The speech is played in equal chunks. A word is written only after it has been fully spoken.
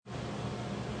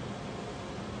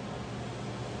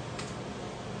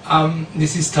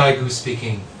This is Taigu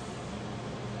speaking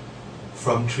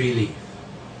from Tree Leaf.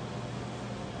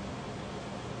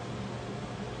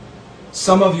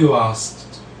 Some of you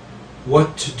asked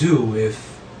what to do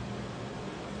if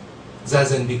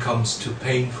Zazen becomes too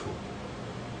painful.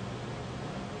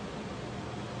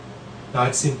 Now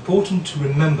it's important to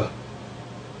remember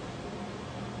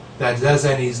that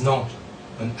Zazen is not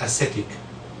an ascetic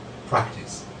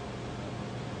practice.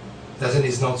 Zazen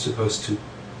is not supposed to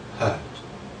hurt.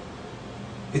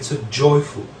 It's a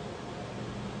joyful,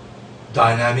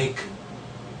 dynamic,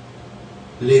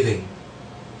 living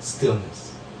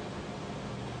stillness.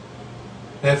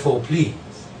 Therefore, please,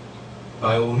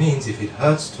 by all means, if it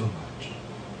hurts too much,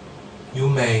 you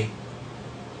may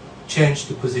change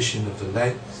the position of the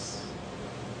legs.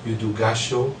 You do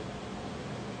gasho,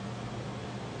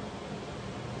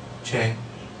 change,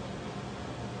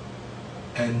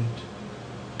 and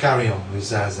carry on with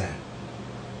Zazen.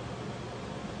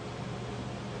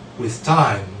 With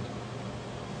time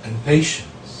and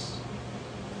patience,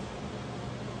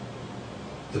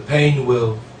 the pain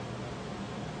will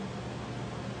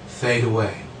fade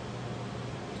away.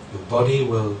 Your body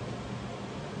will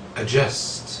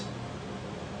adjust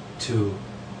to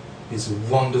this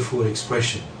wonderful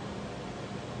expression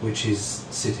which is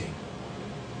sitting,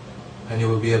 and you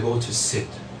will be able to sit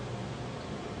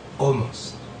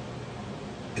almost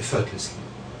effortlessly.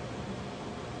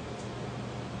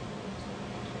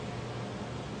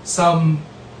 Some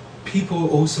people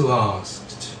also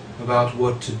asked about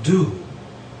what to do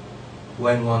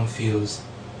when one feels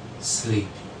sleepy.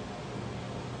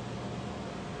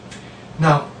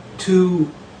 Now,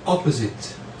 two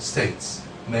opposite states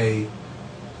may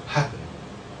happen.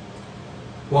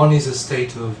 One is a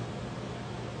state of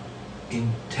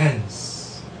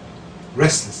intense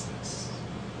restlessness,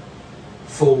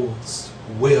 thoughts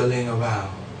whirling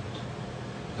around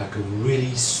like a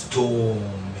really stormy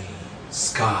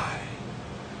sky,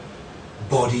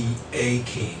 body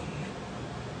aching,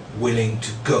 willing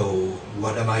to go.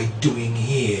 What am I doing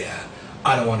here?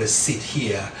 I don't want to sit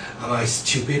here. Am I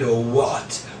stupid or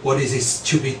what? What is this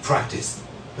stupid practice?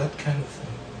 That kind of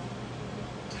thing.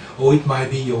 Or it might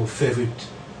be your favorite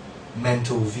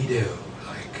mental video,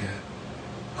 like,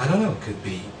 I don't know, it could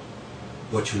be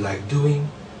what you like doing,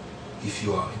 if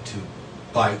you are into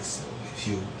bikes, or if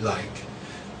you like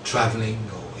traveling,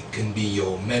 or it can be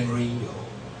your memory,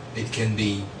 or it can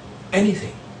be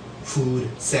anything, food,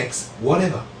 sex,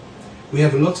 whatever. We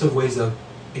have lots of ways of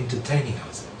entertaining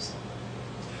ourselves.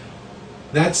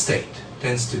 That state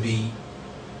tends to be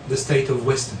the state of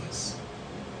Westerners,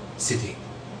 sitting.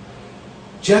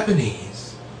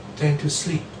 Japanese tend to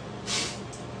sleep.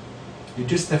 You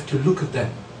just have to look at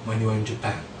them when you are in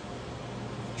Japan.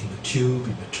 In the tube,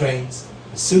 in the trains,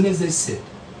 as soon as they sit,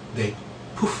 they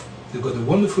poof, they've got a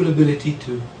wonderful ability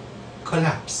to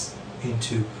collapse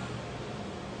into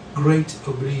great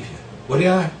oblivion. What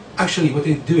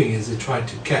they're doing is they're trying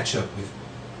to catch up with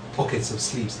pockets of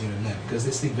sleeps here and there, because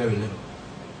they sleep very little.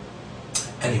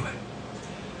 Anyway,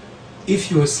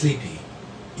 if you are sleepy,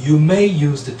 you may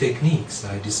use the techniques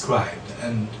I described,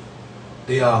 and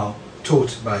they are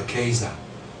taught by Keiza.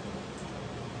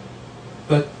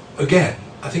 But again,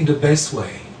 I think the best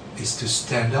way is to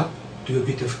stand up, do a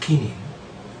bit of kinin,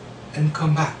 and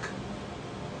come back.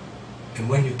 And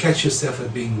when you catch yourself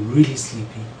at being really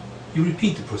sleepy, you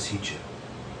repeat the procedure.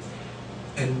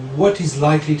 And what is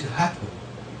likely to happen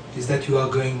is that you are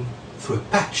going through a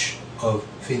patch of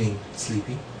feeling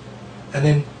sleepy, and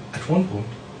then at one point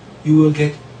you will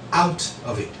get out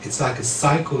of it. It's like a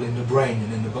cycle in the brain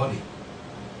and in the body.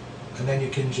 And then you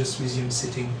can just resume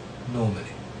sitting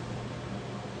normally.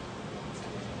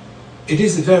 It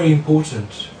is very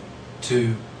important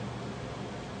to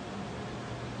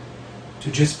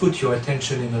just put your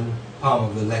attention in the palm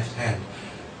of the left hand.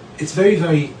 It's very,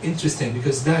 very interesting,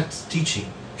 because that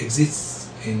teaching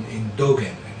exists in Dogen,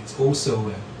 and it's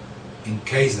also in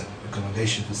Keizen,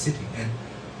 recommendation for sitting, and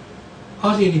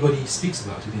hardly anybody speaks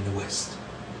about it in the West.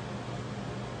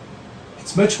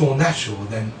 It's much more natural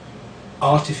than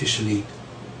artificially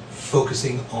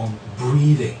focusing on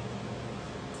breathing,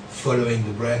 following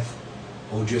the breath,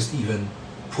 or just even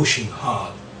pushing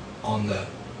hard on the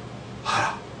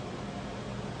hara.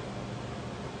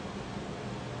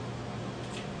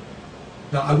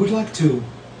 Now, I would like to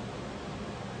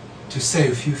say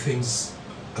a few things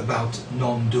about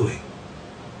non-doing,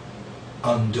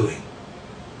 undoing,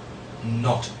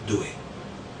 not doing.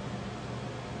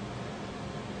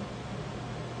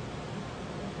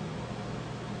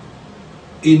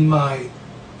 In my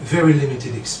very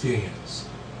limited experience,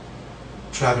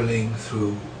 traveling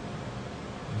through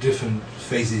different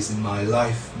phases in my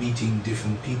life, meeting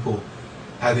different people,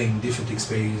 having different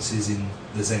experiences in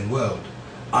the Zen world,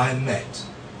 I met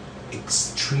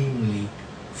extremely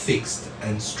fixed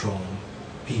and strong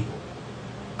people.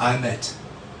 I met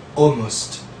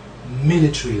almost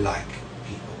military-like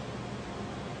people.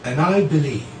 And I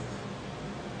believe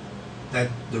that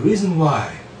the reason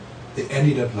why they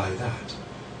ended up like that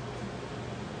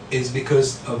is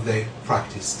because of their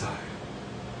practice style.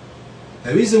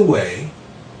 There is a way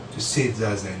to sit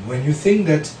Zazen when you think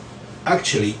that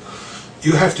actually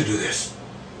you have to do this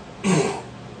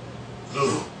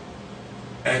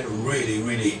and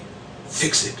really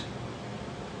fix it.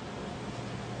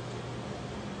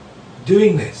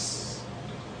 Doing this,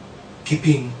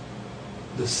 keeping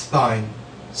the spine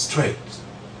straight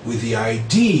with the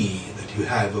idea that you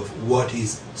have of what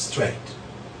is straight,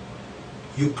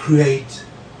 you create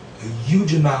a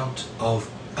huge amount of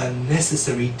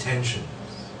unnecessary tensions,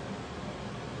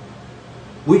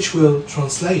 which will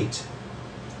translate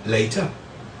later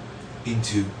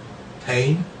into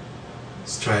pain,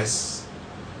 stress,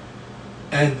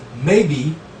 and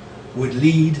maybe would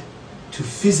lead to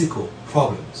physical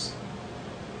problems.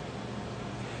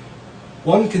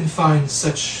 One can find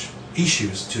such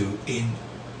issues too in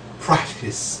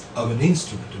practice of an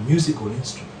instrument, a musical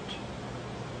instrument.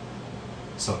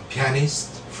 Some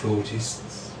pianists,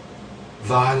 flautists,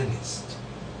 violinists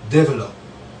develop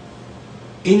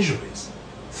injuries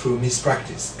through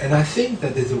mispractice. And I think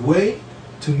that there's a way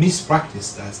to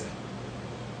mispractice Zazen.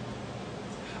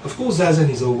 Of course, Zazen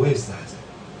is always Zazen.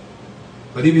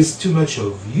 But if it's too much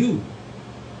of you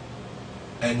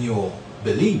and your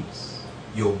beliefs,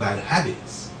 your bad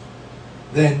habits,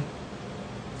 then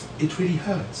it really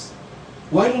hurts.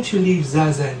 Why don't you leave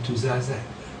Zazen to Zazen?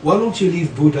 Why don't you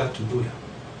leave Buddha to Buddha?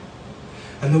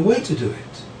 And the way to do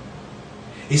it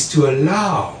is to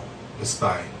allow the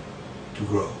spine to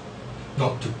grow,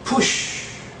 not to push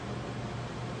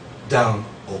down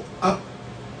or up,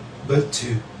 but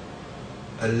to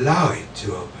allow it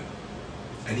to open.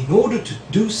 And in order to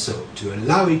do so, to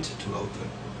allow it to open,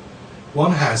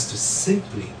 one has to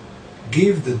simply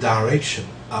give the direction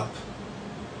up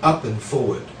and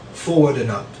forward, forward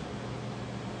and up,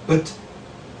 but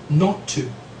not to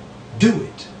do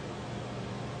it.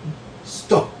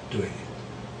 Stop doing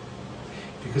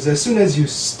it. Because as soon as you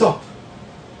stop,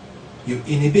 you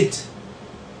inhibit.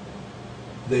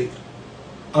 The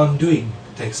undoing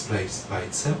takes place by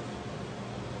itself,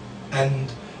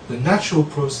 and the natural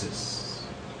process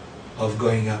of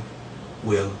going up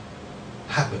will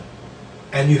happen,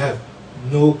 and you have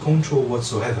no control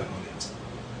whatsoever on it.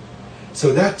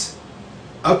 So that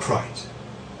upright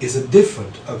is a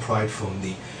different upright from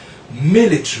the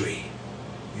military,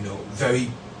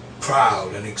 very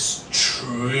proud and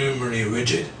extremely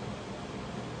rigid.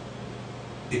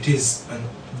 It is a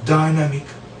dynamic,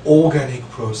 organic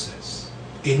process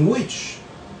in which,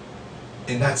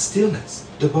 in that stillness,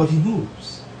 the body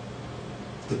moves.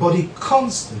 The body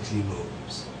constantly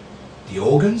moves. The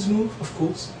organs move, of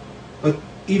course, but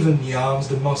even the arms,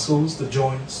 the muscles, the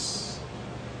joints.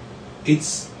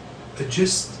 It's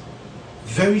just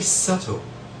very subtle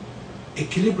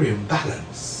equilibrium,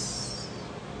 balance,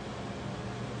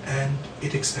 and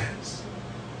it expands.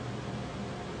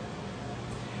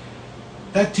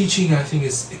 That teaching, I think,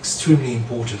 is extremely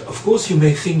important. Of course, you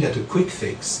may think that a quick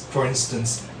fix, for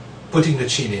instance, putting the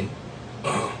chin in,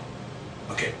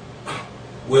 okay,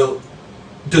 will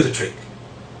do the trick.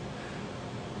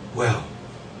 Well,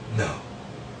 no.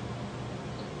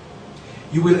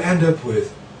 You will end up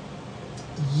with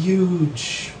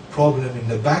huge problem in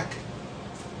the back.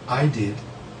 I did,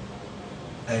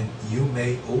 and you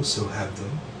may also have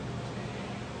them.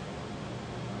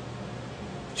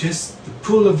 Just the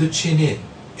pull of the chin in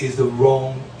is the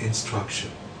wrong instruction.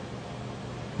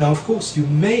 Now, of course, you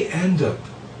may end up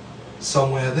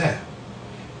somewhere there,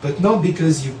 but not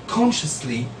because you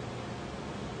consciously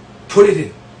put it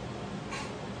in,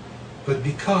 but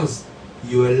because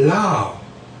you allow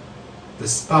the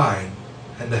spine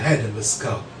and the head and the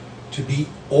skull to be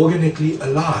organically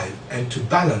alive and to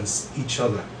balance each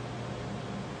other.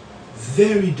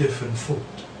 Very different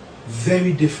thought,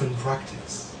 very different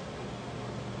practice.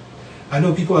 I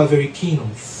know people are very keen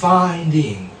on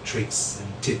finding tricks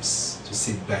and tips to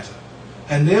sit better,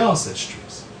 and there are such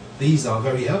tricks. These are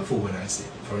very helpful when I sit,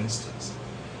 for instance.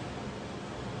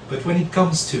 But when it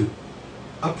comes to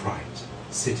upright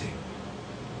sitting,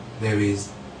 there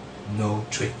is no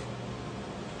trick,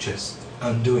 just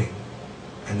undoing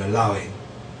and allowing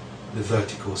the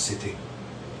vertical sitting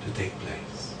to take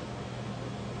place.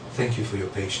 Thank you for your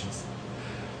patience.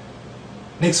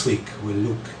 Next week we'll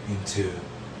look into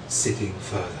sitting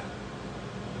further.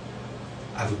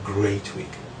 Have a great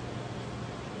week.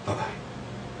 Bye-bye.